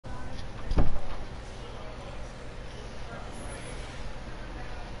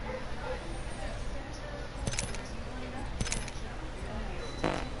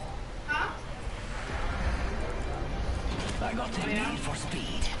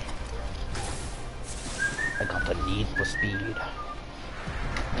I got the need for speed. I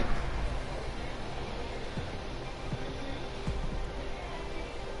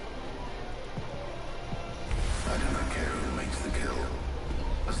do not care who makes the kill,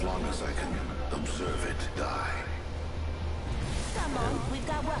 as long as I can observe it die. Come on, we've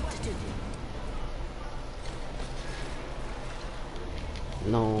got work to do.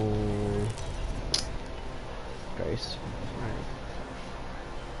 No. Christ. Alright.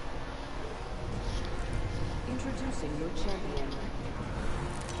 Introducing your champion.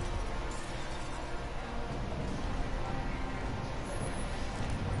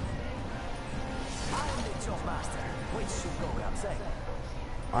 I'm the jump master. We should go outside.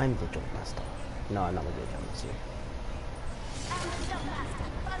 I'm the jump master. No, I'm not the jump master. I'm the jump master.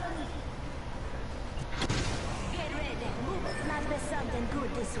 Follow me. Get ready. Might be something good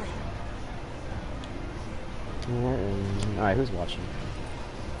this way. Alright, who's watching?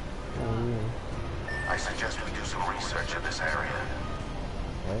 I suggest we do some research in this area.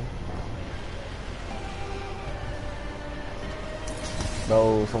 What?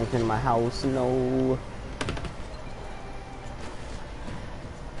 Bro, someone's in my house, no.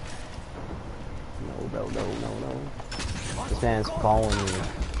 No, bro, no. This man's following me.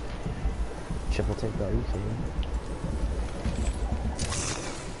 Triple take, bro, you kidding?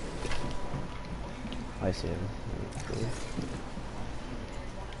 I see him. Cool.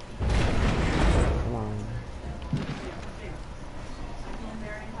 Come on.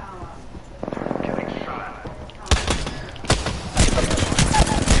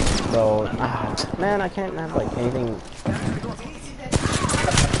 Bro, man, I can't have like anything.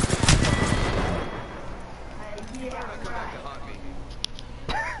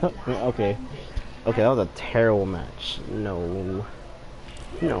 Okay, that was a terrible match. No.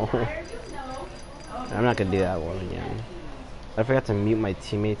 I'm not gonna do that one again. I forgot to mute my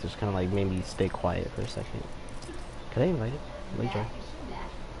teammates, which kind of like made me stay quiet for a second. Could I invite it? Later.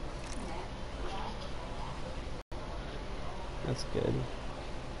 That's good.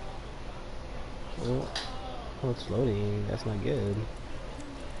 Oh, it's loading. That's not good.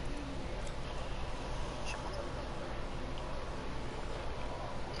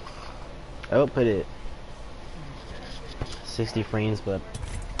 I would put it 60 frames, but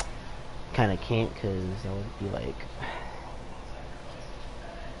kind of can't because that would be like,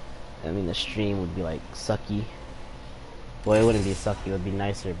 I mean, the stream would be like sucky. Well, it wouldn't be sucky, it would be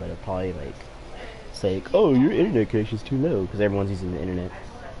nicer, but it'd probably like say, like, oh, your internet connection's too low because everyone's using the internet.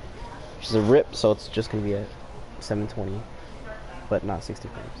 Which is a rip, so it's just gonna be at 720, but not 60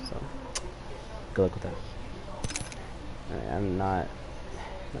 frames. So good luck with that. Alright, I'm not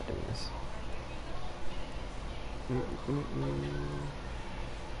doing this.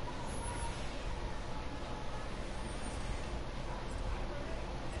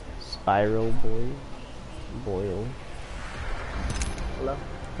 Spiral Boyle. Hello?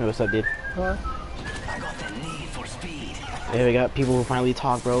 Hey, what's up, dude? Huh? I got the need for speed. Hey, we got people who finally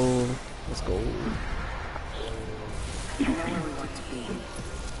talk, bro. Let's go. You know where we want to be.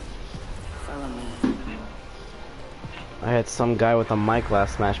 Follow me. I had some guy with a mic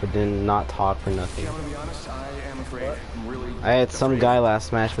last match, but did not talk for nothing. I'm gonna be honest, I am afraid. I'm really I had some guy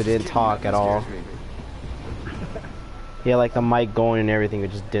last match, but didn't talk at all. He had like the mic going and everything,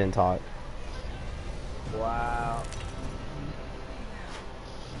 but just didn't talk. Wow.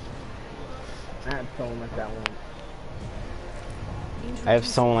 I had someone like that one. I have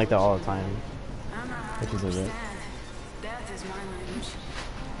someone like that all the time. Which is it? Death is my language.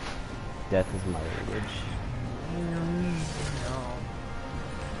 Death is my language.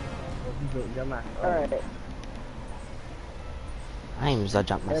 Alright. I'm the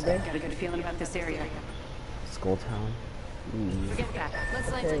jump master. Got a good feeling about this area. Skulltown. Forget that.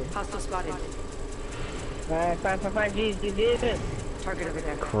 Let's land it. Hostile spotted. Alright, fine. Jeez, you did it. Target over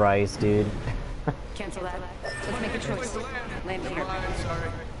there. Christ, dude. Cancel that. Let's make a choice. Land here.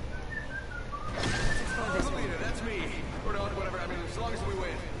 sorry. Explore this way. That's me. Or not, whatever. I mean, as long as we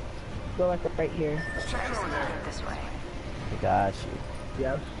win. Go like right here. This way. I got you.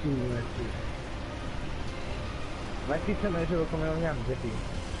 Yeah, I'll see you. Vai ficando aí, eu vou comer um aqui.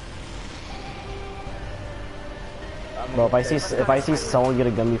 Bro, if I see someone get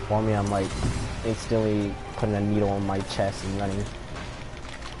a gun before me, I'm like instantly putting a needle in my chest and running.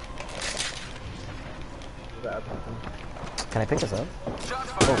 Can I pick this up?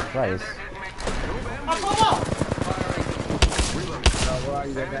 Oh Christ.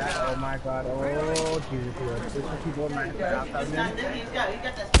 Oh my god, oh Jesus, this is people in my He's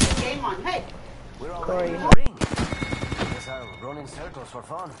got that game on. Hey! We're all Corey. in the ring. Guess I'll run in circles for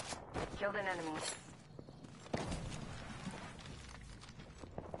fun. Killed an enemy.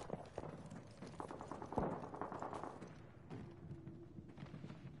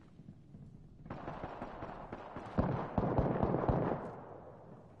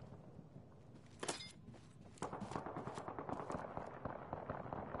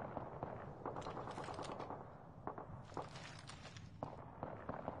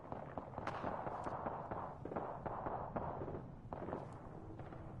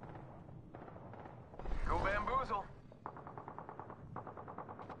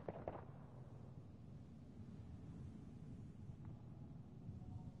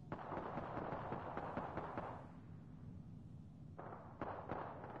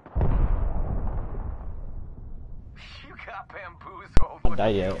 got bamboozled. Not die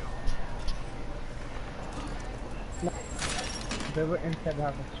yet. They were inside the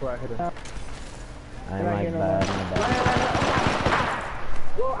house, I swear I hit him. I'm like bad, I'm bad.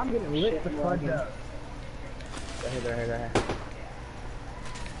 Whoa, I'm getting lit the fudge up. Right here.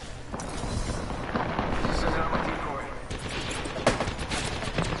 Send it on my decoy.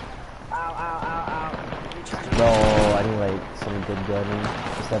 Ow. Bro, I need like some good gunning.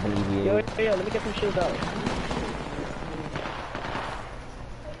 Just have an EVA. Yo, let me get some shield out.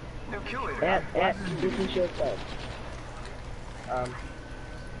 No, kill it. Do some shield out.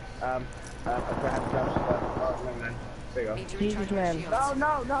 I have to drop stuff. Oh, no, man. There you go. Need to Jesus, recharge man. your shields.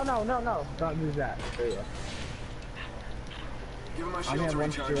 No. Don't use that. There you go. Give him my I shield only have to one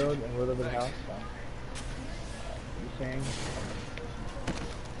recharge. shield and a little bit of health, so. You saying?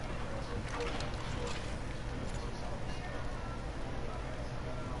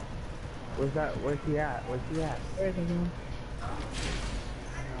 Where's he at? Where is he?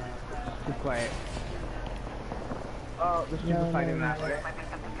 Too quiet. Oh, there's people fighting that way.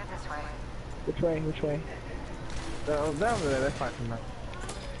 Which way? They're over there, they're fighting that.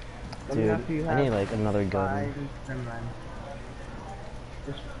 Dude, I need like another gun. Never mind.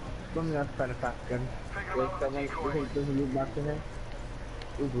 Just let me know if I find a fast gun. Wait, there's a loot box in there?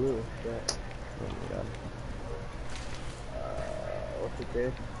 Ooh, blue. Shit. Oh my god. What's it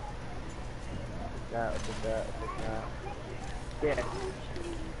this? What's that? Yeah.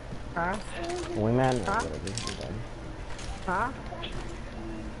 Huh? Wingman? Or Huh? whatever. I'm done. Huh?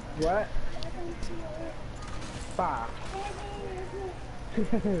 What? Bah. I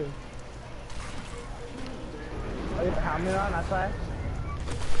get the helmet on, that's why?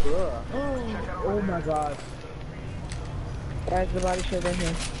 Oh my god. Guys, the body shield right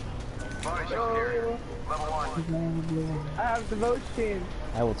here. Body shield here. Level 1. I have devotion.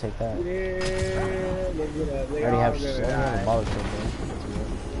 I will take that. Yeah, look at that. I already have a bottle shield, bro.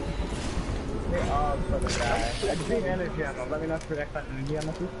 They all gonna die. I just need energy ammo. Let me know for next time energy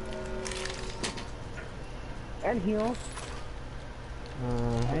ammo, please. And heals.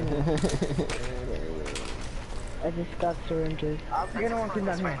 I just got syringes. You're gonna want to come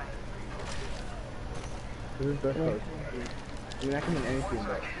down here. This is best close. I mean, I come in anything,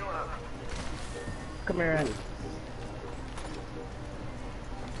 but... Come here, Andy.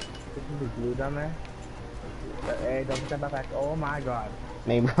 This is the glue down there. Hey, don't step back. Oh my god.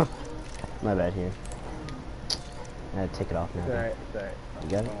 Maybe, bro. My bad here. I gotta take it off now. It's alright, You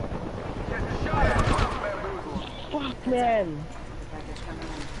got it? Fuck, man!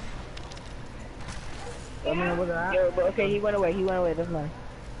 Let me know where they're at. Yo, but okay, he went away, that's mine.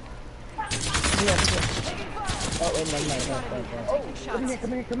 Oh, wait, never mind. Oh,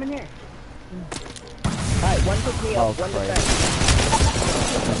 come in here. Alright, one took me up, Oh, one Christ.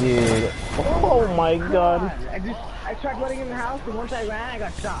 defense. Dude. Oh my god. I tried running in the house, and once I ran, I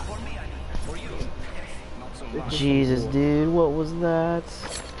got shot. Jesus, dude. What was that?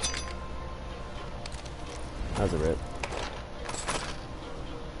 That was a rip.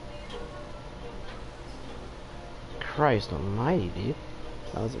 Christ almighty, dude.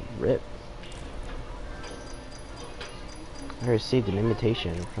 That was a rip. I received an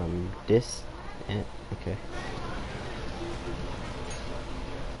invitation from this and okay.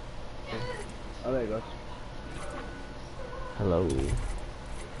 Oh, there it goes. Hello.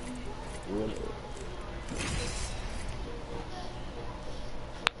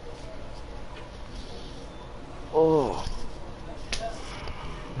 Oh.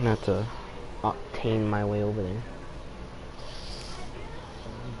 I'm gonna have to octane my way over there.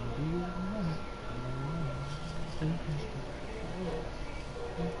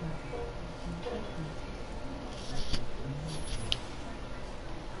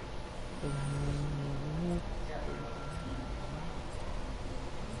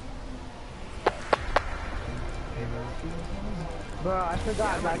 Bro, I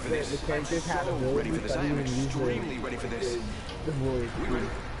forgot like the characters had a Ready for this. I am extremely ready for this. the voice. We ready?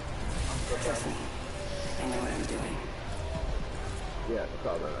 Yeah, it's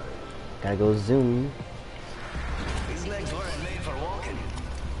all that. Gotta go zoom. These legs weren't made for walking.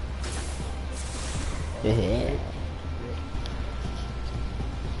 Yeah.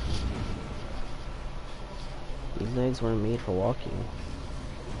 These legs weren't made for walking.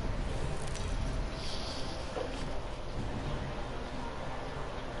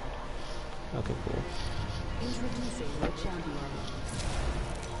 Okay, cool. Introducing the champion.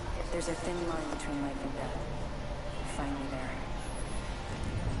 If there's a thin line between life and death, find me there.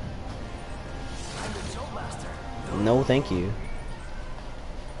 I'm the Jump Master. No, thank you.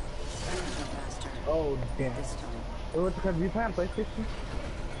 Faster. Oh, damn. This time. Oh, what's because you play on PlayStation?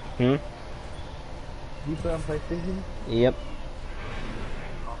 Hmm? You play on PlayStation? Yep.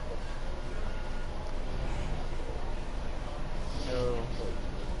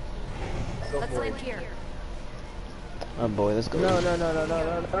 Let's land here. Oh boy, let's go. No.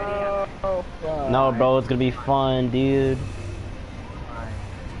 No, bro, it's gonna be fun, dude.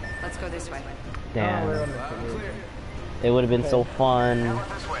 Let's go this way. Damn. We're on It would have been so fun. You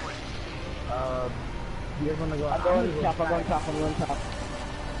guys wanna go? I'm going top.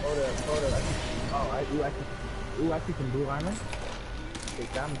 Hold up. Oh, I see some blue armor.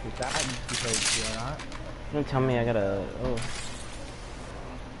 Take that because you're not. Don't tell me I gotta. Oh.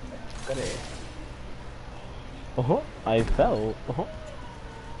 Got it. I fell.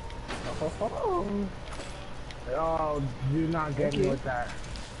 Oh, do not get me with that.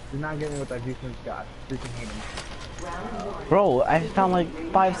 Do not get me with that defense shot. Freaking hate him. Bro, I found like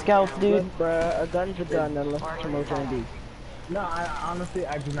 5 scouts, dude. Bruh, a gun's a gun unless it's promotion B. No, I honestly,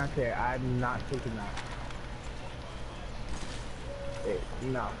 I do not care. I'm not taking that.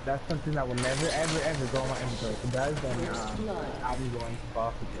 No, that's something that will never, ever go on my inventory. If it does, then I'm going to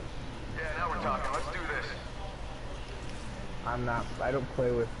fall for it. Yeah, now we're talking. Let's do this. I'm not. I don't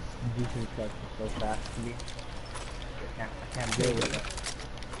play with decent stuff so fast to me. I can't deal with it.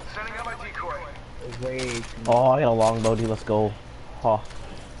 Sending out my decoy. It's way too much. Oh, I got a longbow, dude. Let's go. Oh.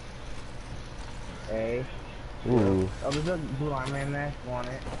 Hey. Ooh. Oh, there's a blue armor in there. Want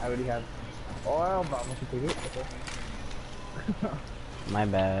it? I already have oil, but I'm gonna take it. Okay. My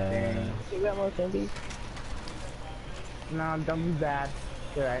bad. You got more candy? No, don't be bad.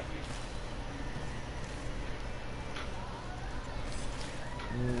 It's alright.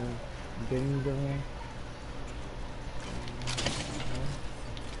 Getting over here.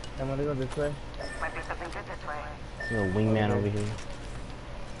 I'm gonna go this way. Might be something good this way. There's a wingman over here.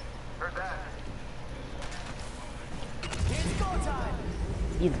 Heard that.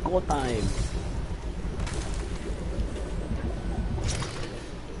 It's go time.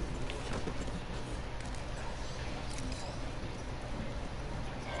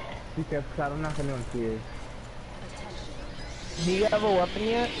 Be careful, 'cause I don't know if anyone sees. Do you have a weapon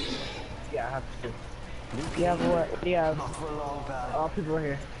yet? Yeah, I have to. Do you have what? Do you have? Not for long, pal. Oh, people are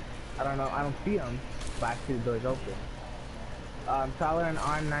here. I don't know. I don't see them, but I see the doors open. Tyler and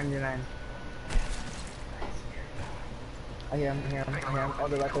R99. I hear him. Oh,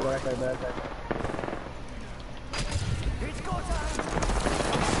 the right side. It's go time!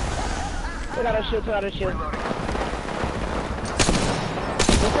 Put out a shield.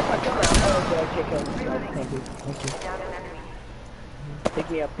 Look at my camera. Oh, okay, thank you. Pick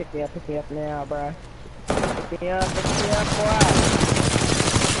me up now, bruh. Pick me up, boy.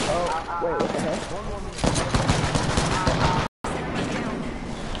 Oh, wait, what the heck?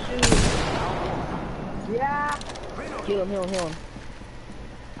 Yeah! Heal him.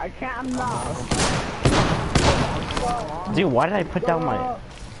 I can't, I'm not. Dude, why did I put down my...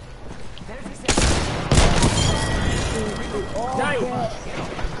 Nice!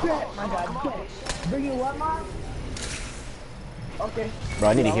 My God, bring you what, Mark? Okay. Bro,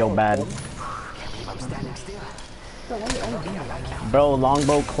 I need to heal bad. I'm standing still. Bro,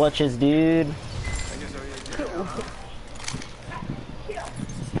 longbow clutches, dude.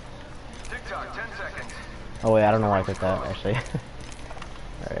 TikTok, 10 seconds. Oh wait, I don't know why I put that, actually.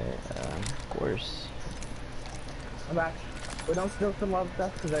 Alright, of course. I'm back. We don't steal some other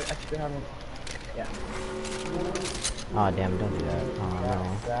stuff because I still haven't. Yeah. Oh damn, don't do that. Oh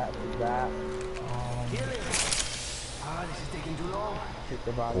no. That. This is taking too long. Take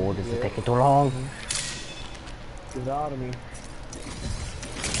the bottom. Oh, this is taking too long. Get out of me.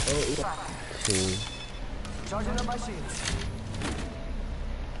 Oh, Two. Charging up my shields.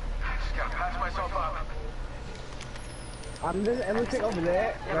 Just gotta patch myself up. I'm just everything over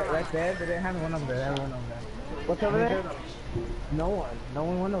there, right there. They didn't have one over there. What's over there? No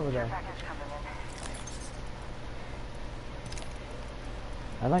one went over there.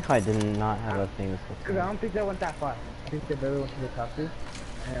 I like how I did not have a thing this Cause I don't think they went that far. I think they barely went to the top two,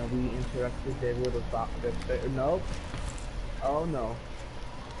 and we interrupted their little stop. Nope. Oh no.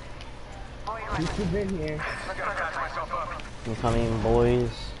 He's been here. I gotta patch myself up. Incoming, boys.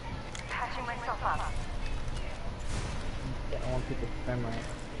 Patching myself up. I want people to spend my.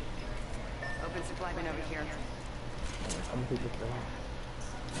 Open supply bin over here. I'm gonna take this thing.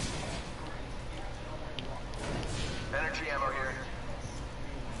 Energy ammo here.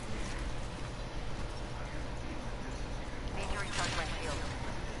 Need to recharge my shield.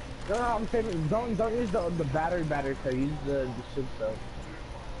 No, I'm saying don't use the battery cell. Use the shield cell.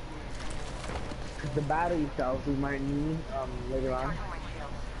 Cause the battery cells we might need later on. Charging my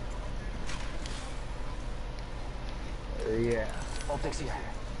shield. Yeah. Optics here.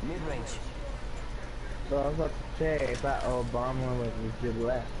 Mid-range. So I was about to say, if that Obama was just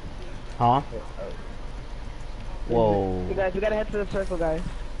left. Huh? Oh. Whoa. You guys, we gotta head to the circle, guys.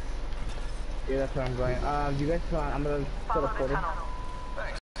 Yeah, that's where I'm going. You guys want? I'm gonna set a portal.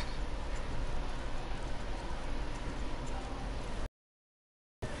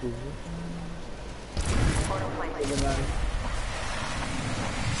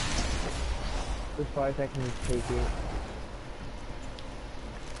 As far as I can take it.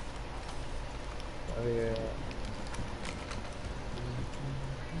 Oh yeah.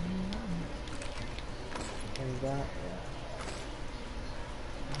 And that,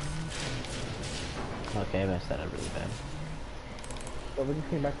 yeah. Okay, I messed that up really bad. So we just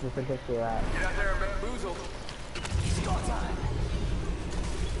came back to the same place we were at. Get out there and bamboozle. It's go time.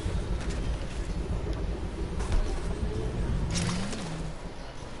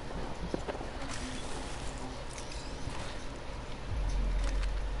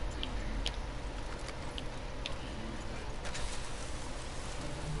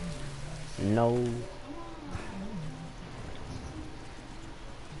 No.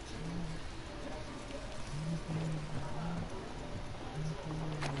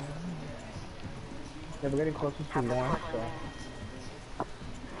 Yeah, we're getting closer to more, so.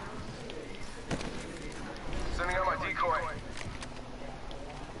 Sending out my decoy.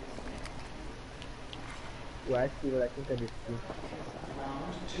 Do I see what I think I just see?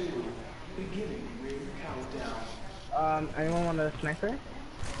 Anyone want a sniper?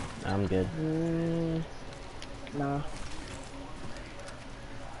 I'm good. No.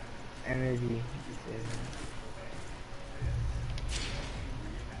 Energy.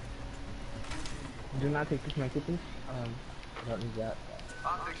 Do not take this sniper, please. I don't need that.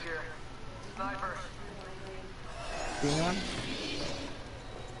 Optics here. Sniper. See anyone?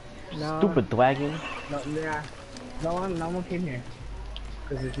 No. Stupid wagon. No, yeah. No one came here.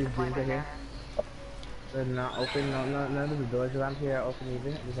 Cause there's these dudes right here. They're not open. None of the doors around here are open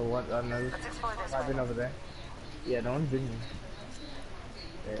either. There's a one. Another. I've been over there. Yeah, no one's been here.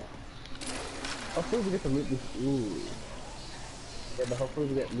 Yeah. Hopefully we get to loot this. Ooh. Yeah, but hopefully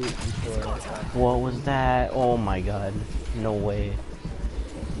we get loot before. What was that? Oh my god. No way.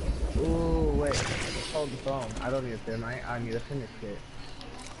 Ooh, wait. Hold the phone. I don't need a thermite. I need a finish kit.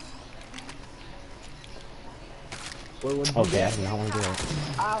 Okay, I do not want to do it.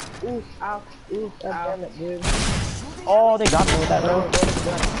 Ow, ooh, ow, ooh, damn it, dude. Oh, they got me with that,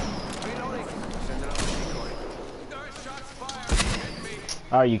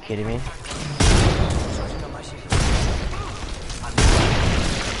 bro. Are you kidding me?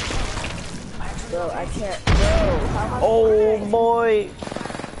 Bro, I can't. Bro, Oh boy.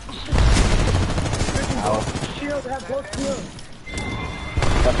 Ow. Shield, have both shields.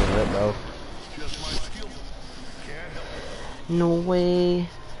 That was it, bro. No way.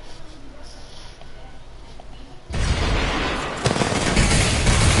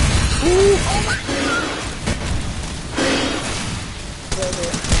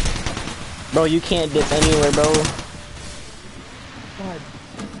 Bro, you can't dip anywhere, bro. God.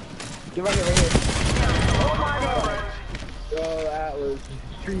 Get right here, right here. Oh my god. Bro, that was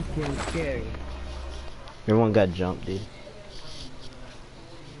freaking scary. Everyone got jumped, dude.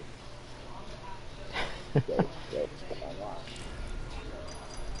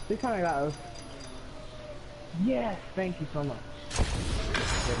 They kind of got us. Yes, thank you so much.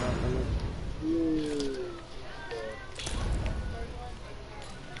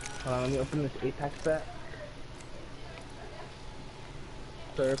 Hold on, let me open this Apex set.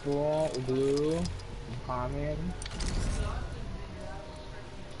 Purple, blue, common.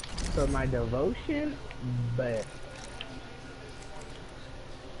 For my devotion, but.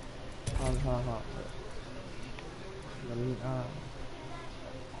 Hold on. Let me,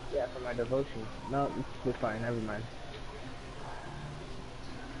 yeah, for my devotion. No, it's fine, never mind.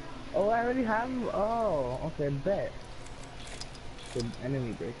 Oh, I already have, oh, okay, bet. The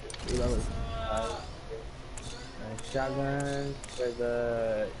enemy breaker. Ooh, that was, shotgun for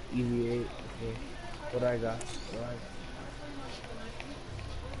the EV8. Okay. What do I got?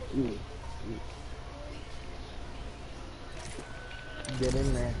 Ooh. Get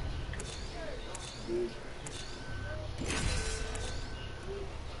in there. Dude.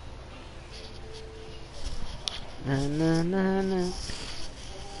 Na na na na.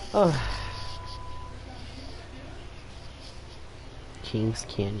 Oh. Kings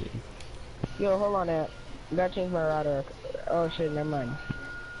Canyon. Yo, hold on that. I gotta change my router. Oh shit, never mind.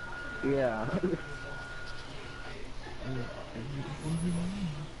 Yeah.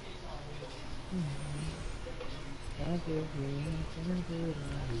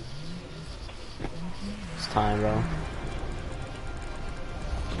 It's time, bro.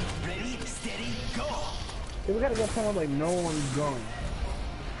 Ready, steady, go. We gotta get someone like no one's going.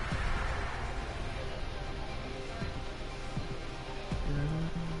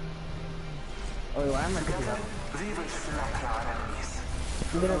 Oh, wait, why am I picking up? We will slaughter our enemies.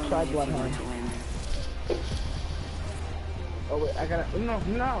 I'm gonna try Bloodhound. Oh wait, I gotta. No, I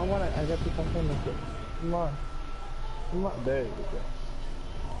got to confirm this shit. Come on. Come on. There you go.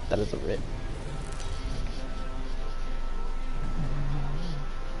 That is a rip.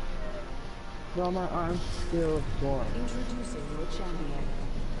 No, my arm's still sore. Introducing your champion.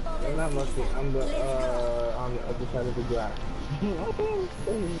 I'm not looking. I'm on the other side of the glass.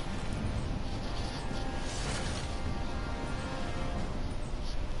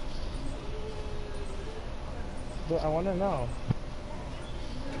 But I want to know.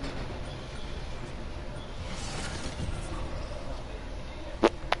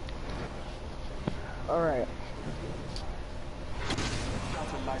 All right.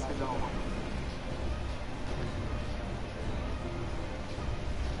 Battle lies below.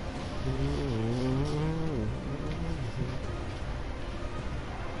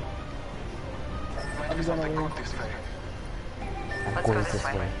 I'm gonna leave. This way. I'm going this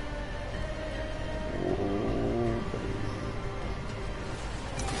way.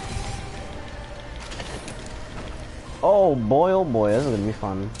 Oh boy, this is gonna be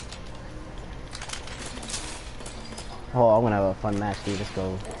fun. Oh, I'm gonna have a fun match, dude. Let's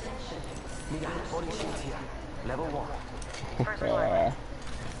go. Mira, body shield here. Level 1. Yeah.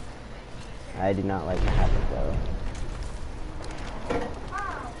 I do not like the habit though.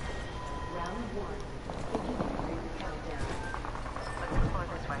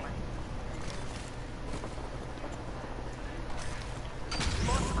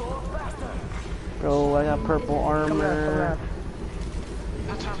 Bro, I got purple armor.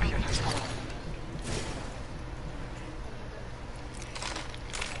 The champion has fallen.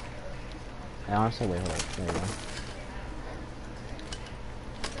 I honestly, wait, hold on. There you go.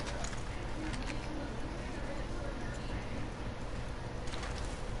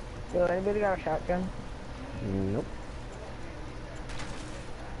 Yo, anybody got a shotgun? Nope.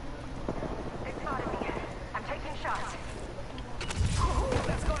 I'm taking shots.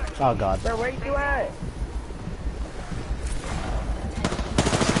 Oh god. Bro, where you at?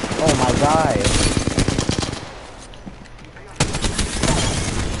 Oh my god.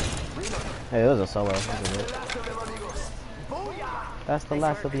 Hey, it was a solo. That's the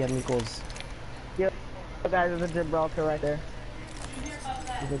last of the amigos. Yo, guys, there's a Gibraltar right there.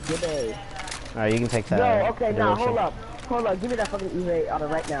 It's a good day. Alright, you can take that. No, okay, now devotion. hold up. Give me that fucking E-Ray auto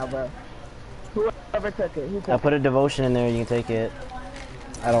right now, bro. Whoever took it, who I took it? put a devotion in there, you can take it.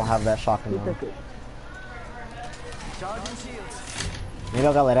 I don't have that shotgun Who though. took it? Charging shields. Maybe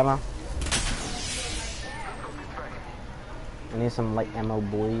I'll get light ammo. I need some light ammo,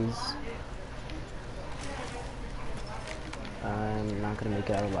 boys. I'm not gonna make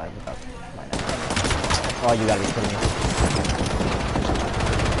it out alive without light ammo. Oh, you gotta be kidding me.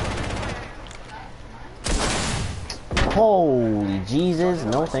 Holy Jesus,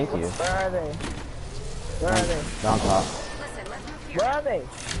 no thank you. Where are they? Where are they? They're on top. Where are they?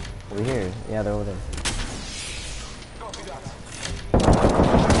 Over here. Yeah, they're over there.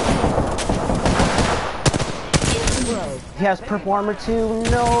 Bro. He has purple armor too.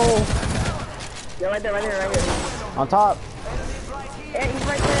 No. Yeah, right there. On top. Hey, he's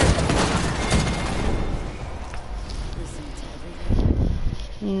right there.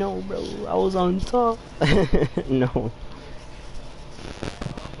 No, bro. I was on top. No.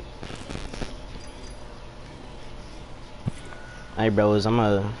 Alright, bros. I'm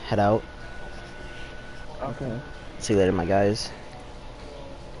gonna head out. Okay. See you later, my guys.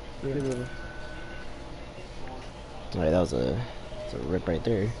 Really. Alright, that was a rip right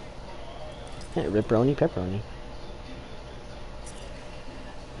there. Yeah, ripperoni, pepperoni.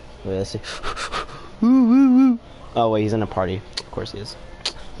 Wait, let's see. Woo, woo, woo. Oh, wait, he's in a party. Of course he is.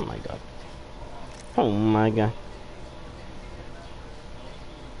 Oh my god. Oh my god.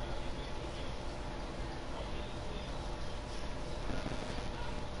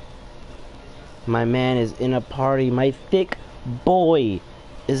 My man is in a party. My thick boy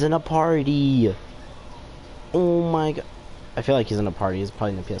is in a party. Oh my god. I feel like he's in a party. He's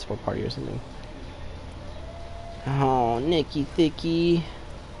probably in a PS4 party or something. Oh, Nicky Thicky.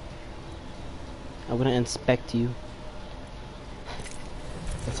 I'm gonna inspect you.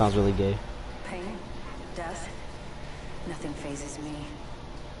 That sounds really gay. Pain, death, nothing phases me.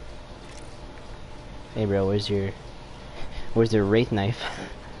 Hey bro, where's your wraith knife?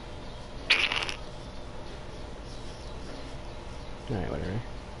 Alright, whatever.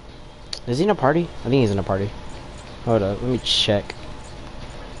 Is he in a party? I think he's in a party. Hold up, let me check.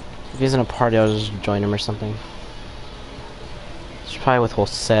 If he's in a party, I'll just join him or something. It's probably with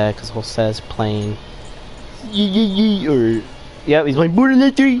Jose, because Jose's playing. Or yeah, he's playing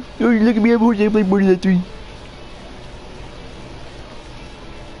Borderlands 3. Oh, look at me, I'm Jose playing Borderlands 3.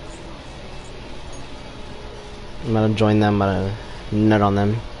 I'm gonna join them. I'm gonna nut on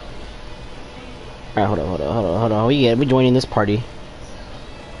them. Alright, hold on. We joining this party.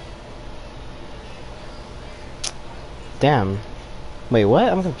 Damn. Wait, what?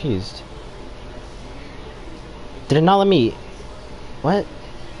 I'm confused. Did it not let me? What?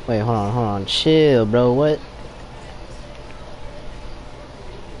 Wait, hold on. Chill, bro. What?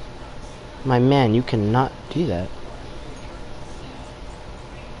 My man, you cannot do that.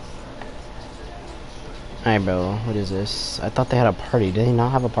 Alright, bro. What is this? I thought they had a party. Did they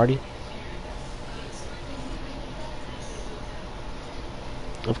not have a party?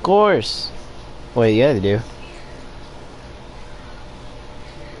 Of course. Wait, yeah, they do.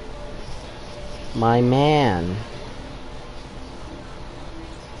 My man.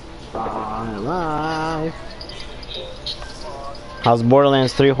 Alive. How's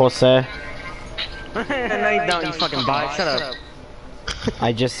Borderlands 3, Jose? No, you don't, you fucking bot. Shut up.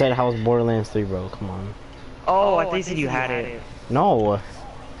 I just said how's Borderlands 3, bro. Come on. Oh, I thought you said you had it. No.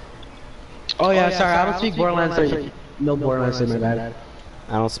 Oh yeah, sorry, I don't speak Borderlands 3. No Borderlands 3, my bad.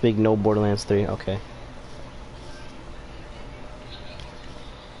 I don't speak no Borderlands 3. Okay.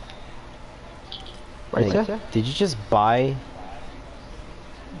 Right, Wait, sir? did you just buy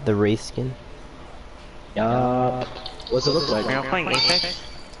the race skin? What's it look like? Are you playing Apex?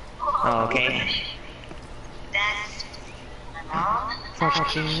 Oh, okay.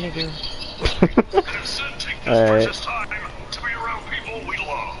 Fucking nigga. Alright.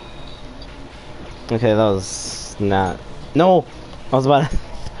 Okay, that was not. No! I was about to.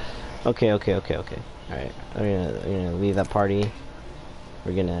 Okay. Alright. We're gonna leave that party.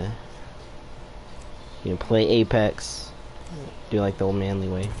 We're gonna play Apex. Do like the old manly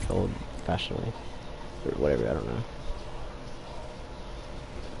way, the old fashioned way. Or whatever, I don't know.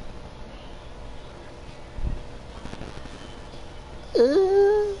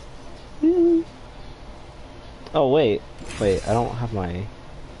 Oh wait, I don't have my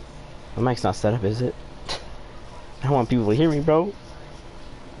mic's not set up, is it? I don't want people to hear me, bro.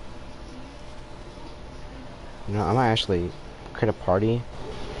 You know, I might actually create a party.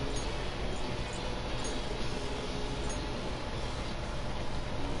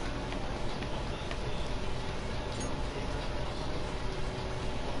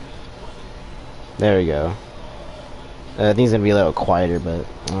 There we go. I think it's gonna be a little quieter, but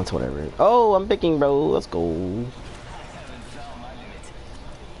that's whatever. Oh, I'm picking, bro. Let's go.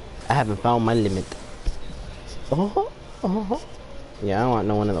 I haven't found my limit. Yeah, I don't want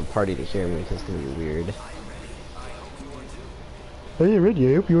no one in the party to hear me because it's gonna be weird. Oh yeah,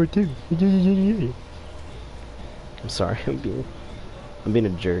 ready. I hope you are too. I'm sorry. I'm being a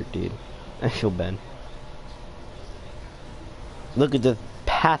jerk, dude. I feel bad. Look at the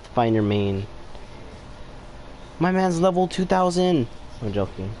Pathfinder main. My man's level 2000. I'm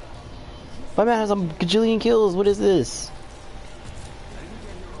joking. My man has a gajillion kills. What is this?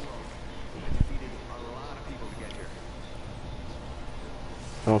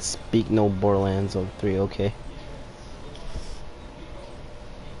 I don't speak no Borderlands 3, okay.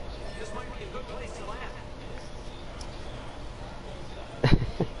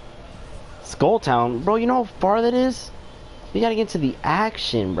 Skulltown? Bro, you know how far that is? You gotta get to the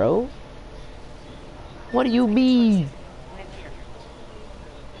action, bro. What do you mean?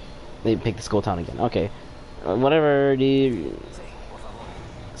 They picked the Skulltown again. Okay. Whatever, dude.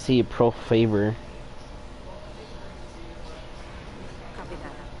 See a pro favor. Copy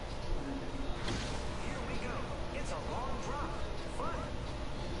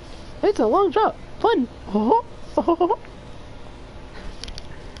that. It's a long drop. Fun.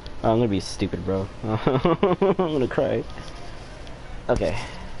 I'm gonna be stupid, bro. I'm gonna cry. Okay.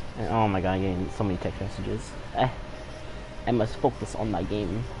 Oh my god, I'm getting so many text messages. I must focus on my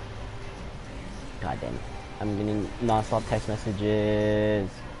game. God damn. I'm getting non-stop text messages.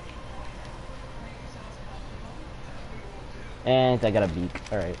 And I got a beak.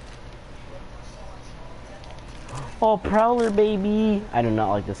 Alright. Oh, Prowler, baby! I do not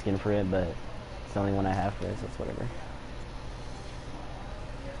like the skin for it, but it's the only one I have for this, so it's whatever.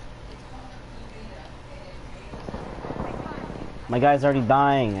 My guy's already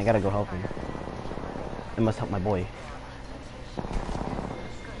dying. I gotta go help him. I must help my boy.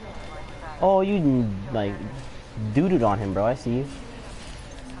 Oh, you like doo-dooed on him, bro. I see you.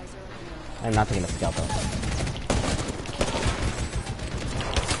 I'm not taking a scalp though.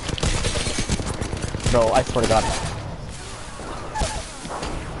 Bro, I swear to God.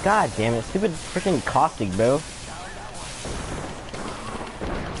 God damn it, stupid freaking caustic, bro.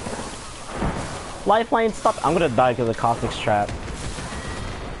 Lifeline, stop. I'm gonna die because of caustic's trap.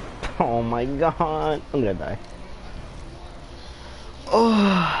 Oh my god. I'm gonna die.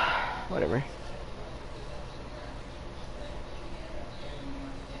 Oh, whatever.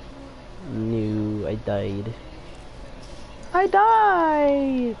 No, I died. I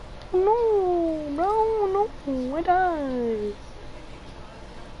died! No, no, no, I died.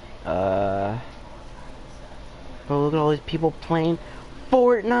 Bro, look at all these people playing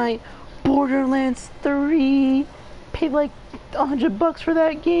Fortnite, Borderlands 3. Paid like $100 for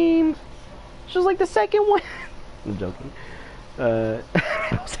that game. It's just like the second one. I'm joking. Rainbow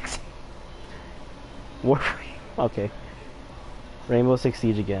Six. Warframe. Okay. Rainbow Six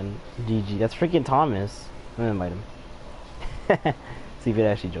Siege again. GG. That's freaking Thomas. I'm gonna invite him. See if it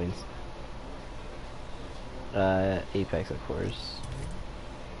actually joins. Apex, of course.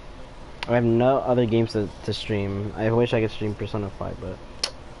 I have no other games to stream. I wish I could stream Persona 5, but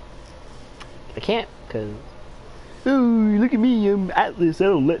I can't, cause oh, look at me, I'm Atlas. I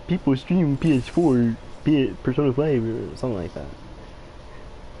don't let people stream PS4, Persona 5, or something like that.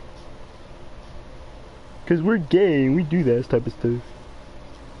 Cause we're gay and we do that type of stuff.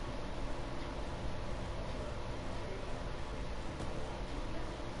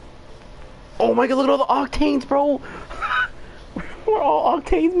 Oh my god, look at all the Octanes, bro! We're all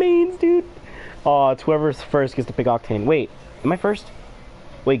Octane's mains, dude. Oh, it's whoever's first gets to pick Octane. Wait, am I first?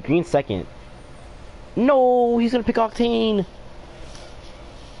 Wait, Green's second. No, he's gonna pick Octane.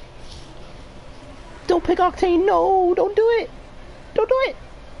 Don't pick Octane, no, don't do it. Don't do it.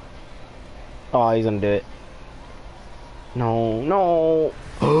 Oh, he's gonna do it. No, no.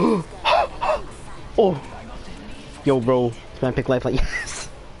 Oh. Yo, bro, this man pick life like yes.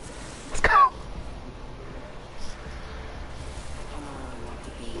 Let's go.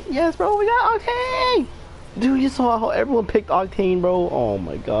 Yes, bro, we got Octane! Dude, you saw how everyone picked Octane, bro. Oh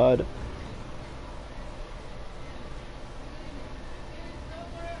my god.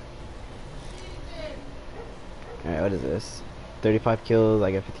 Alright, what is this? 35 kills,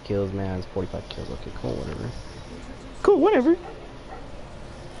 I got 50 kills, man. It's 45 kills. Okay, cool, whatever. Cool, whatever.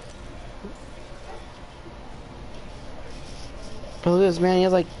 Bro, look at this man, he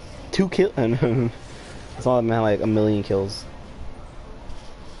has like 2 kills. It's all that man, like 1,000,000 kills.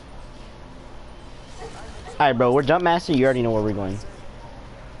 Alright, bro, we're Jump Master. You already know where we're going.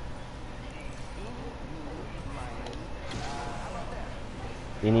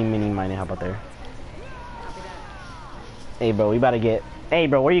 Mini, mini, how about there? Hey, bro, we about to get... Hey,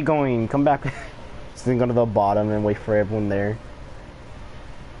 bro, where you going? Come back. So then go to the bottom and wait for everyone there.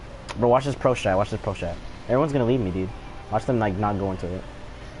 Bro, watch this pro strat. Watch this pro strat. Everyone's gonna leave me, dude. Watch them, like, not go into it.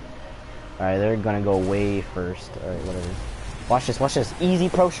 Alright, they're gonna go way first. Alright, whatever. Watch this, watch this. Easy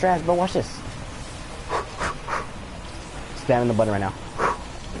pro strat, bro. Watch this. Spamming the button right now.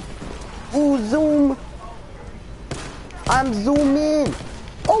 Ooh, zoom! I'm zooming!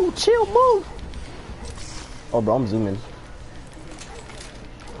 Oh, chill, move! Oh, bro, I'm zooming.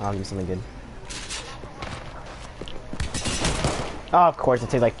 I'll do something good. Oh, of course,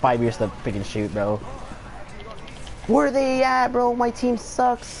 it takes like 5 years to freaking shoot, bro. Where are they at, bro? My team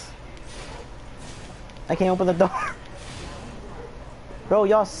sucks. I can't open the door. Bro,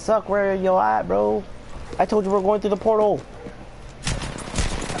 y'all suck. Where y'all at, bro? I told you we're going through the portal.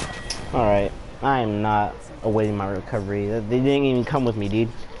 Alright. I am not awaiting my recovery. They didn't even come with me, dude.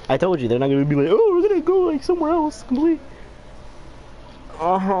 I told you, they're not gonna be like, oh, we're gonna go like somewhere else, complete.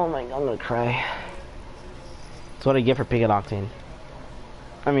 Oh my god, I'm gonna cry. That's what I get for picking Octane.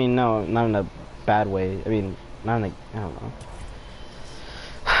 I mean, no, not in a bad way. I mean, not in a, I don't know.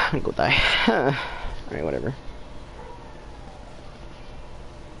 I'm gonna go die. Alright, whatever.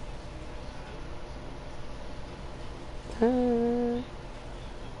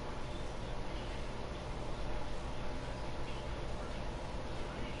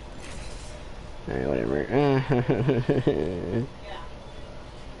 Alright, whatever.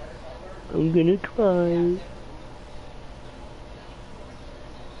 I'm gonna cry.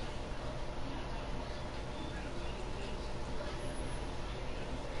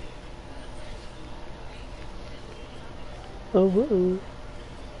 Oh, whoa.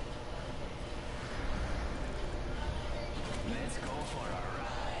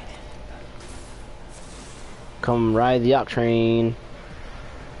 Come ride the Octane.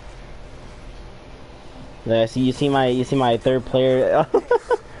 Yeah, see, you see my third player.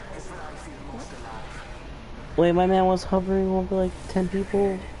 Wait, my man was hovering over like 10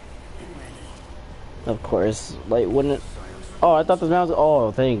 people. Of course, like wouldn't it? Oh, I thought this man was.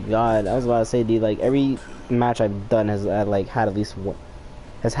 Oh, thank God. I was about to say, dude, like every match I've done has like had at least one.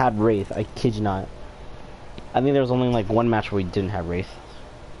 has had Wraith. I kid you not. I think there was only like one match where we didn't have Wraith.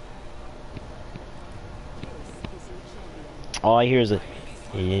 All I hear is a...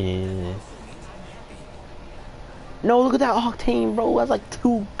 Yeah. No, look at that Octane, bro. That's like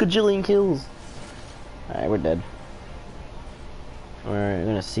 2 gajillion kills. Alright, we're dead. We're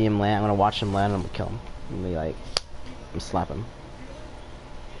gonna see him land. I'm gonna watch him land and I'm gonna kill him. I'm gonna be like... I'm gonna slap him.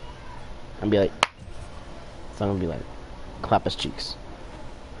 I'm gonna be like... So I'm gonna be like... Clap his cheeks.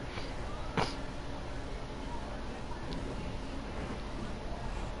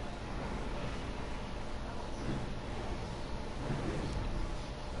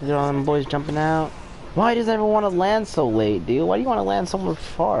 Look at all them boys jumping out. Why does everyone want to land so late, dude? Why do you want to land somewhere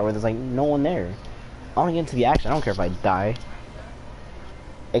far where there's like no one there? I want to get into the action. I don't care if I die.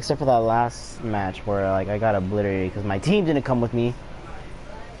 Except for that last match where like I got obliterated because my team didn't come with me.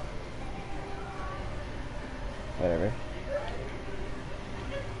 Whatever.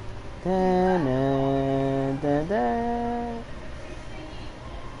 Da, da, da, da.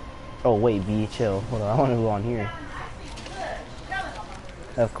 Oh wait, B, chill. Hold on, I want to go on here.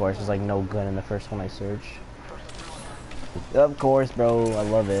 Of course, there's like no gun in the first one I search. Of course, bro, I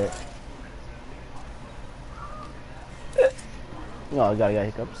love it. Oh, I got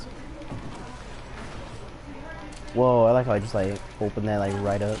hiccups. Whoa, I like how I just like open that like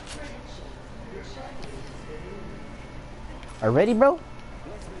right up. Already, bro?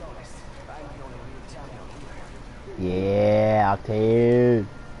 Yeah, Octane.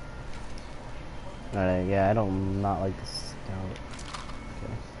 Alright, yeah, I don't not like this scout.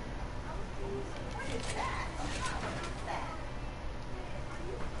 Okay.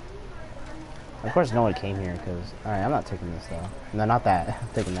 Of course, no one came here because. Alright, I'm not taking this though. No, not that. I'm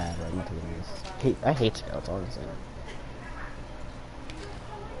taking that, but I'm not taking this. I hate scouts, honestly.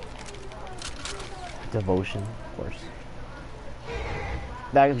 Devotion, of course.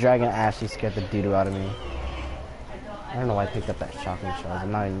 That dragon actually scared the doo-doo out of me. I don't know why I picked up that shotgun shells.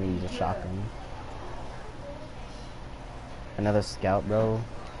 I'm not even gonna use a shotgun. Another scout, bro.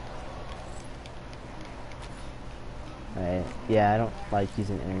 Alright, yeah, I don't like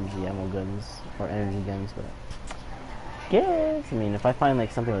using energy ammo guns or energy guns, but yes, I mean, if I find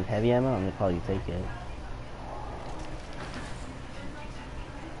like something with heavy ammo, I'm gonna probably take it.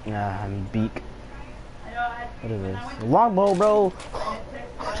 I'm beak. What is this? Longbow, bro.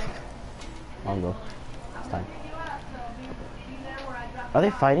 Longbow. It's time. Are they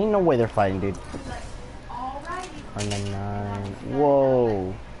fighting? No way they're fighting, dude. 199.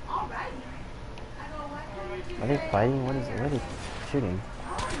 Whoa. Are they fighting? What is it? What are they shooting?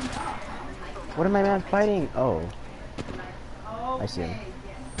 What am I man fighting? Oh. I see him.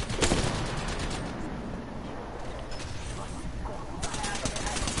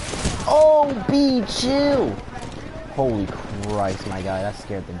 Oh, B, chill! Holy Christ, my guy. That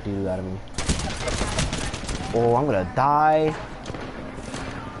scared the dude out of me. Oh, I'm gonna die.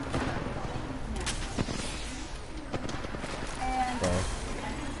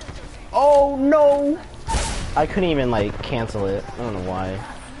 Oh no! I couldn't even like cancel it. I don't know why.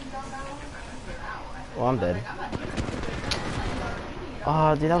 Well, I'm dead.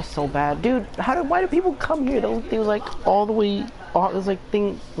 Oh, dude, that was so bad, dude. Why do people come here? Those thing was like all the way. It was like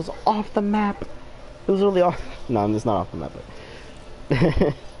thing was off the map. It was really off. No, it's not off the map. But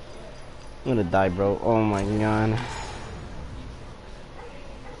I'm gonna die, bro. Oh my god.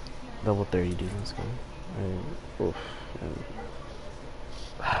 Level 30, dude. Let's go. Oof.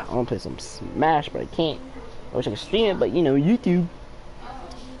 I want to play some Smash, but I can't. I wish I could stream it, but you know, YouTube.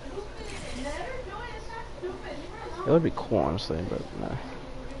 It would be cool, honestly, but nah.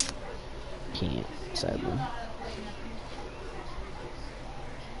 Can't, sadly.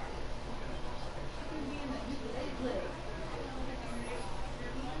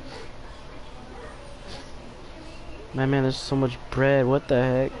 Man, there's so much bread. What the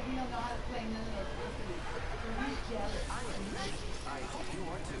heck?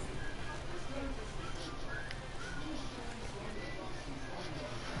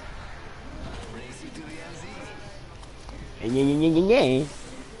 Yeah.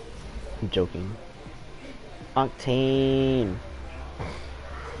 I'm joking. Octane.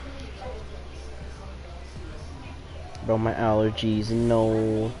 Bro, my allergies,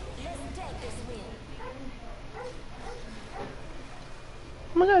 no.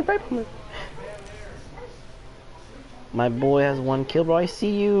 Oh my god, right from it. My boy has 1 kill, bro. I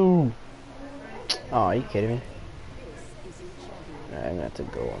see you. Oh, are you kidding me? Alright, I'm gonna have to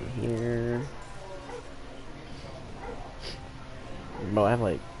go on here. Bro, I have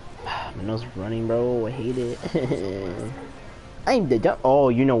like my nose running, bro. I hate it. I'm the oh,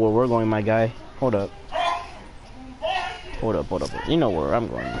 you know where we're going, my guy. Hold up. Hold up, hold up. You know where I'm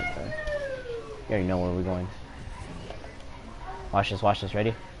going. Right there. You already know where we're going. Watch this, watch this.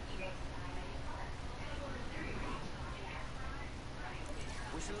 Ready?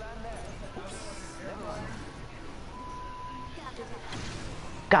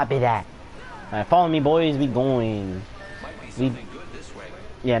 Copy that. Alright, follow me, boys. We going. We.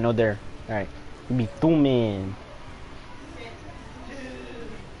 Yeah, no there. Alright. We be thumbing.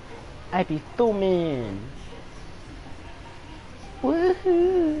 I be thumbing.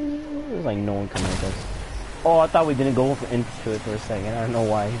 Woohoo! There's like no one coming with us. Oh, I thought we didn't go into it for a second. I don't know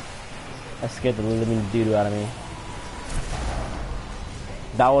why. That scared the living doo-doo out of me.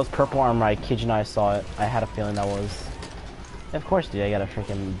 That was purple armor. I kid you not, I saw it. I had a feeling that was. Of course, dude. I got a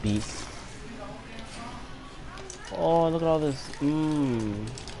freaking beat. Oh, look at all this. No,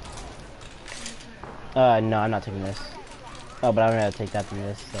 I'm not taking this. Oh, but I'm gonna take that from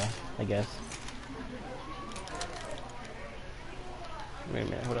this, so I guess. Wait a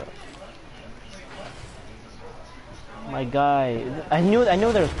minute, hold up. My guy, I knew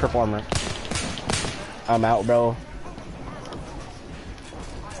there was purple armor. I'm out, bro.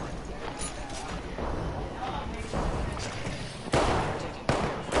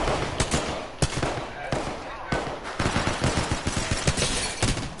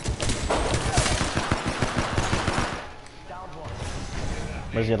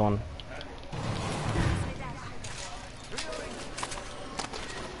 Where's the other one?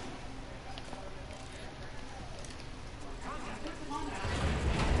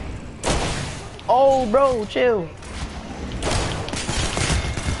 Oh, bro, chill.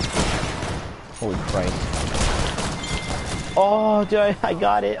 Holy Christ. Oh, dude, I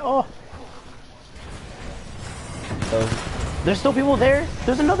got it. Oh. There's still people there?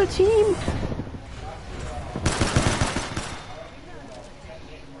 There's another team.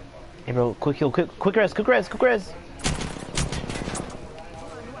 Hey, bro, quick heal, quick res. In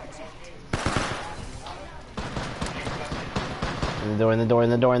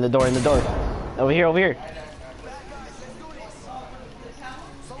the door. Over here.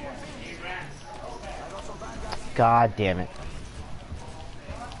 God damn it.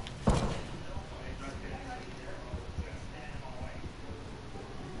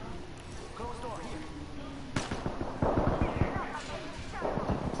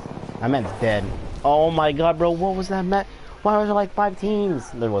 My man's dead. Oh my god, bro, what was that match? Why was there like 5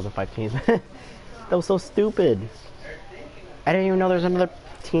 teams? There wasn't 5 teams. That was so stupid. I didn't even know there was another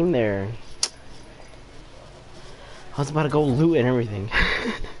team there. I was about to go loot and everything.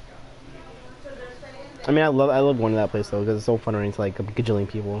 I mean, I love going to that place though, because it's so fun running to like a gajillion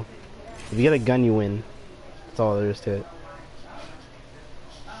people. If you get a gun, you win. That's all there is to it.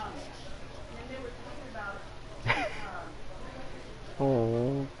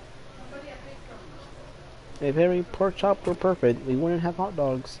 Oh. If every pork chop were perfect, we wouldn't have hot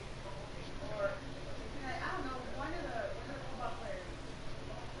dogs.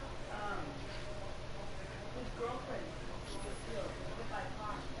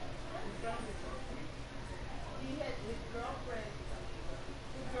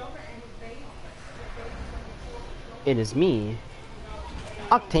 It is me,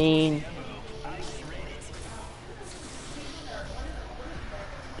 Octane.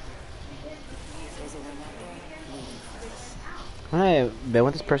 I've been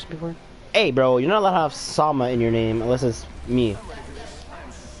with this person before. Hey, bro, you're not allowed to have Sama in your name unless it's me.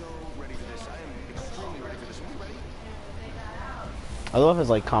 I love his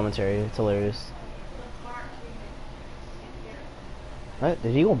like commentary. It's hilarious. What?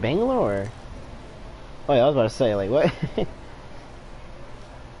 Did he go Bangalore? Oh yeah, I was about to say, like, what?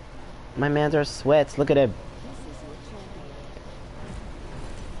 My man's are sweats, look at him.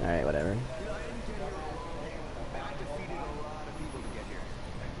 Alright, whatever.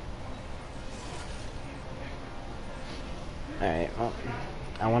 Alright, well,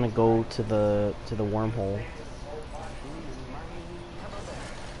 I wanna go to the wormhole.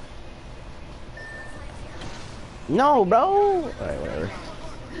 No, bro! Alright, whatever.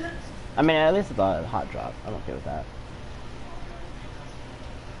 I mean, at least it's a hot drop. I'm okay with that.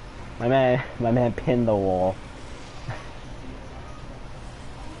 My man pinned the wall.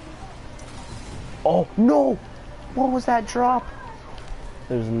 Oh no! What was that drop?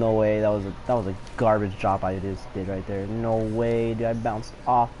 There's no way that was a garbage drop I just did right there. No way, dude! I bounced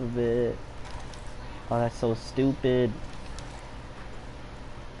off of it. Oh, that's so stupid.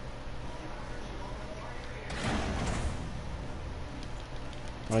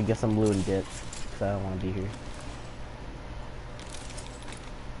 I'm gonna get some loot and dip, because I don't want to be here.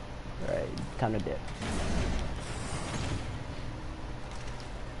 Alright, time to dip.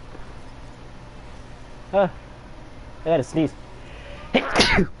 I gotta sneeze.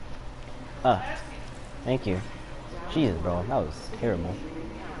 Thank you. Jesus, bro, that was terrible.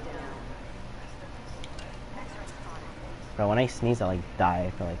 Bro, when I sneeze, I like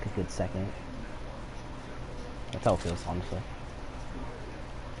die for like a good second. That's how it feels, honestly.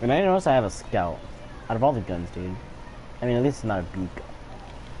 And I notice I have a scout. Out of all the guns, dude. I mean, at least it's not a beak.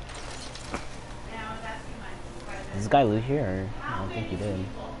 Does this guy loot here? Or I don't think he did.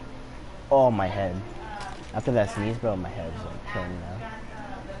 Oh, my head. After that sneeze, bro, my head's like killing me now.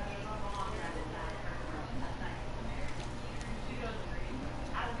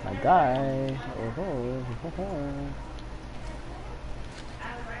 My guy.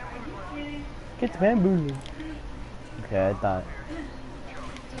 Get the bamboo. Okay, I thought.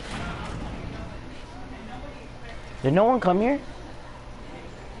 Did no one come here?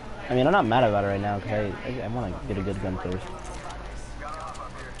 I mean, I'm not mad about it right now because I want to get a good gun first.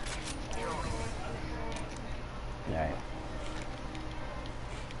 Alright.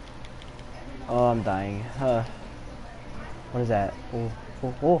 Oh, I'm dying. What is that? Oh,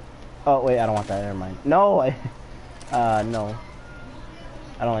 oh, oh. Oh, wait, I don't want that. Never mind. No, no.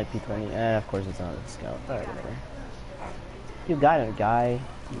 I don't like P20. Of course it's not a scout. Alright, whatever. You got it, guy,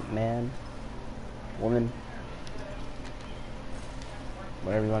 man, woman,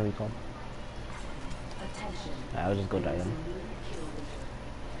 whatever you want to be called. I'll just go die then.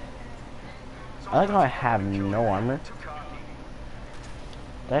 I like how I have no armor.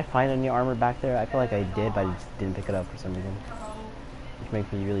 Did I find any armor back there? I feel like I did, but I just didn't pick it up for some reason. Which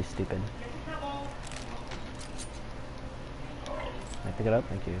makes me really stupid. Can I pick it up?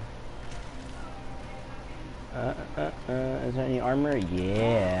 Thank you. Is there any armor?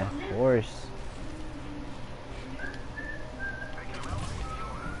 Yeah, of course.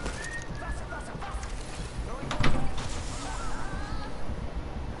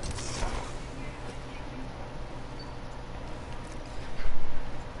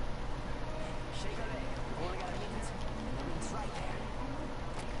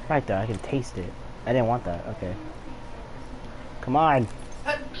 Right there, I can taste it. I didn't want that. Okay. Come on.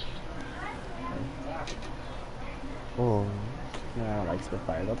 Oh, no, I don't like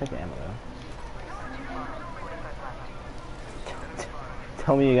Spitfires. I'll take the ammo though.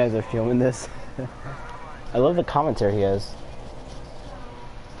 Tell me you guys are filming this. I love the commentary he has.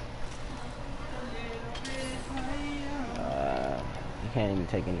 You can't even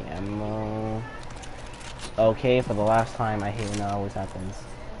take any ammo. Okay, for the last time, I hate when that always happens.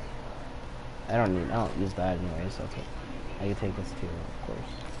 I don't use that anyway, so okay. I can take this too, of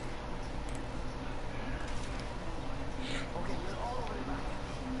course.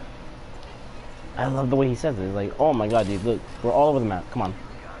 I love the way he says it. It's like, oh my god, dude, look, we're all over the map. Come on.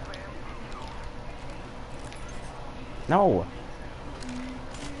 No.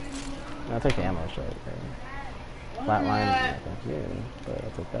 I'll take the ammo shot. Okay. Flatline, yeah, thank you. But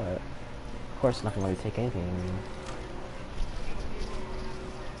I'll take that. Of course, it's not gonna let me take anything.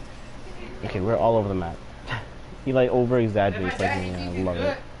 Okay, we're all over the map. He like over exaggerates like me, and I love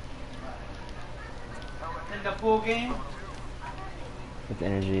it. In the pool game? With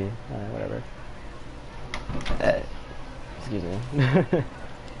energy, whatever. Excuse me.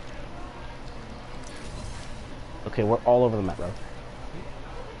 Okay, we're all over the map, bro.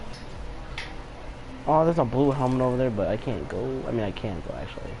 Oh, there's a blue helmet over there, but I can't go. I mean, I can go,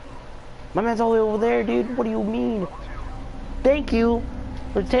 actually. My man's all the way over there, dude. What do you mean? Thank you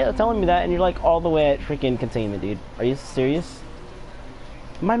for telling me that, and you're like all the way at freaking containment, dude. Are you serious?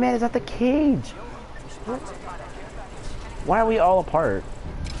 My man is at the cage. Why are we all apart?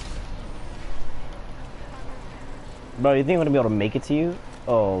 Bro, you think I'm gonna be able to make it to you?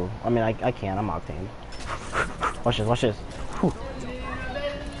 Oh, I mean, I can. I'm Octane. Watch this, watch this. Whew.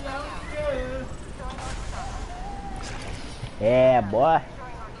 Yeah, boy.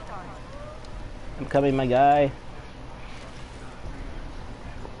 I'm coming, my guy.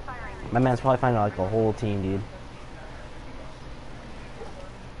 My man's probably finding like a whole team, dude.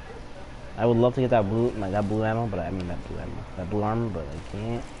 I would love to get that blue, like that blue ammo, but I mean that blue armor, but I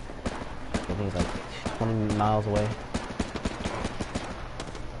can't. I think it's like 20 miles away.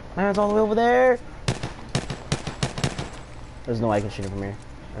 My man's all the way over there. There's no way I can shoot him from here.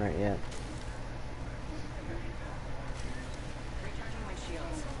 All right, yeah.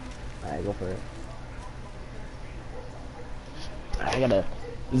 Alright, go for it. I gotta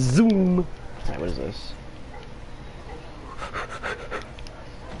zoom. Alright, what is this?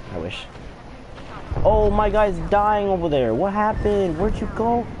 I wish. Oh, my guy's dying over there. What happened? Where'd you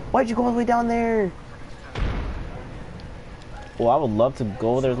go? Why'd you go all the way down there? Well, I would love to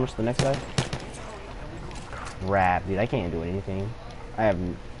go there as much as the next guy. Crap, dude, I can't do anything. I have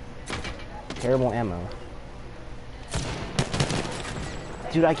terrible ammo.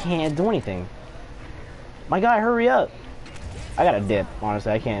 Dude, I can't do anything. My guy, hurry up. I gotta dip,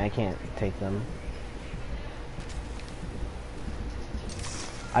 honestly. I can't take them.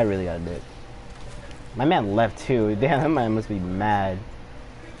 I really gotta dip. My man left too. Damn, that man must be mad.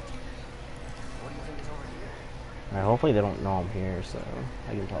 Alright, hopefully they don't know I'm here, so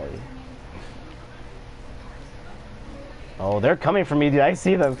I can probably... Oh, they're coming for me, dude. I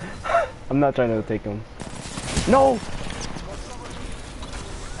see them. I'm not trying to take them. No!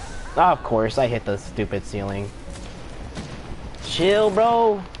 Oh, of course, I hit the stupid ceiling. Chill,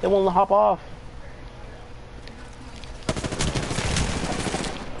 bro. They won't hop off.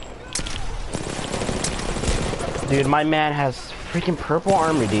 Dude, my man has freaking purple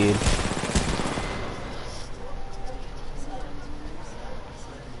armor, dude.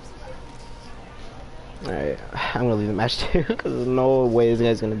 Alright, I'm gonna leave the match too, because there's no way this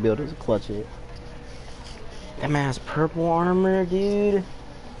guy's gonna be able to clutch it. That man has purple armor, dude.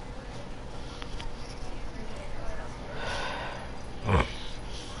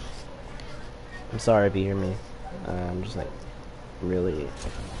 I'm sorry if you hear me. I'm just like, really,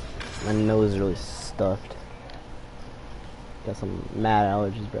 my nose is really stuffed. Got some mad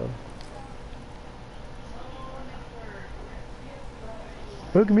allergies, bro.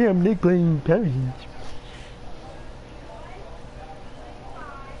 Look at me, I'm Nick playing Paris.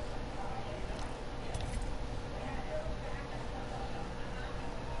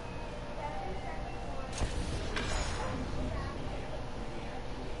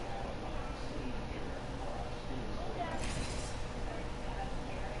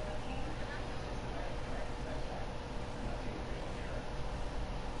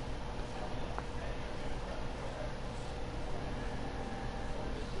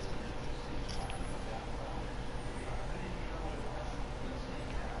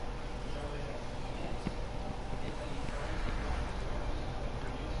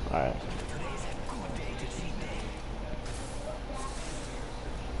 Alright.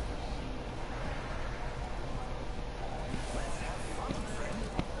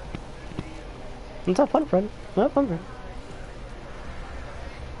 Let's have fun, friend. Have fun, friend.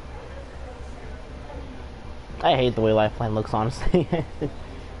 I hate the way Lifeline looks, honestly.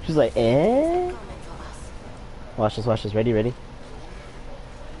 She's like, eh? Watch this. Ready, ready?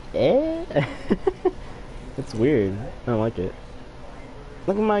 Eh? It's weird. I don't like it.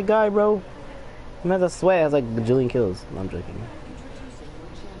 Look at my guy, bro. He has a sweat, has like a bajillion kills. No, I'm joking.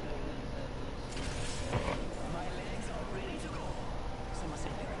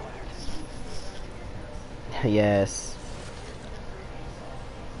 Yes.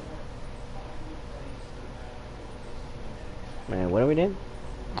 Man, what are we doing?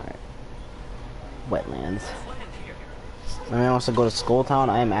 Alright. Wetlands. My man wants to go to Skull Town.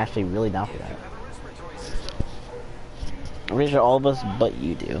 I am actually really down for that. I'm pretty sure all of us but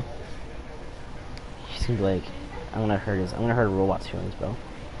you do. He's gonna be like, I'm gonna hurt a robot's feelings, bro.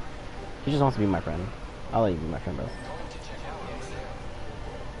 He just wants to be my friend. I'll let you be my friend, bro.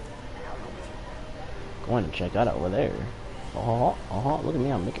 Going to check that out over there. Look at me,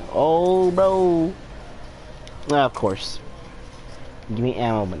 I'm making. Oh, bro. Of course. Give me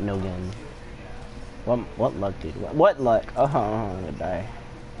ammo, but no gun. What luck, dude? What luck? Oh, I'm gonna die.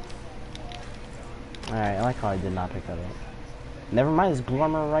 Alright, I like how I did not pick that up. Never mind, this blue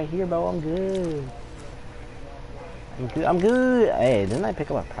armor right here, bro. I'm good. I'm good. Hey, didn't I pick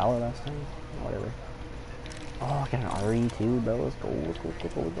up a prowler last time? Whatever. Oh, I got an RE too, bro. Let's go.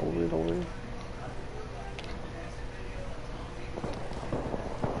 Over.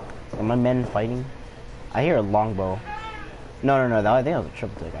 Are my men fighting? I hear a longbow. No. I think that was a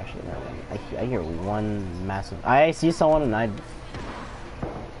triple take, actually. No, I hear one massive. I see someone and I.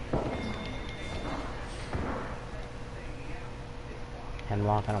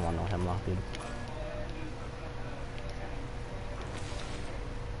 Hemlock? I don't want no hemlock, dude.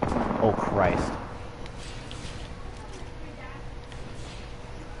 Oh, Christ.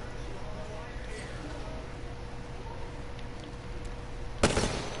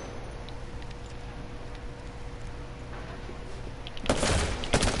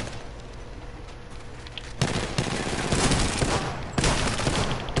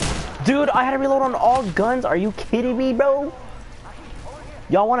 Dude, I had to reload on all guns. Are you kidding me, bro?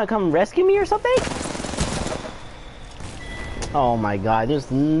 Y'all want to come rescue me or something? Oh my god, there's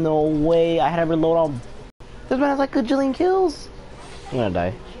no way. I had to reload on. This man has like a gajillion kills. I'm gonna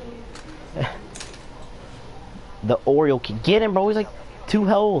die. The Oreo can get him, bro. He's like 2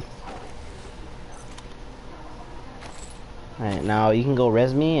 health. Alright, now you can go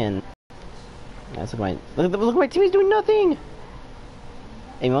res me and. Look at my teammate's doing nothing.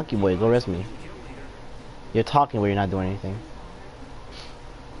 Hey, monkey boy, go res me. You're talking, but you're not doing anything.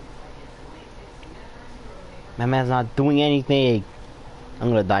 My man's not doing anything. I'm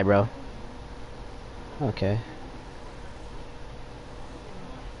gonna die, bro. Okay.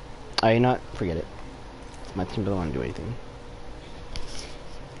 Are you not? Forget it. My team doesn't want to do anything.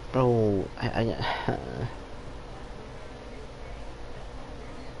 Bro,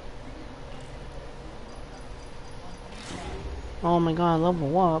 oh my god,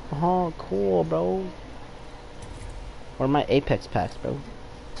 level up. Oh, cool, bro. What are my Apex packs, bro?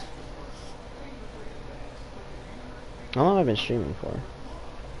 How long have I been streaming for?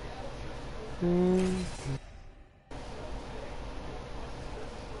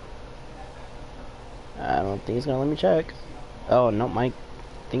 I don't think he's gonna let me check. Oh no, my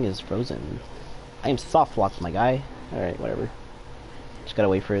thing is frozen. I am soft locked, my guy. Alright, whatever. Just gotta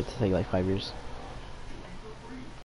wait for it to take like 5 years.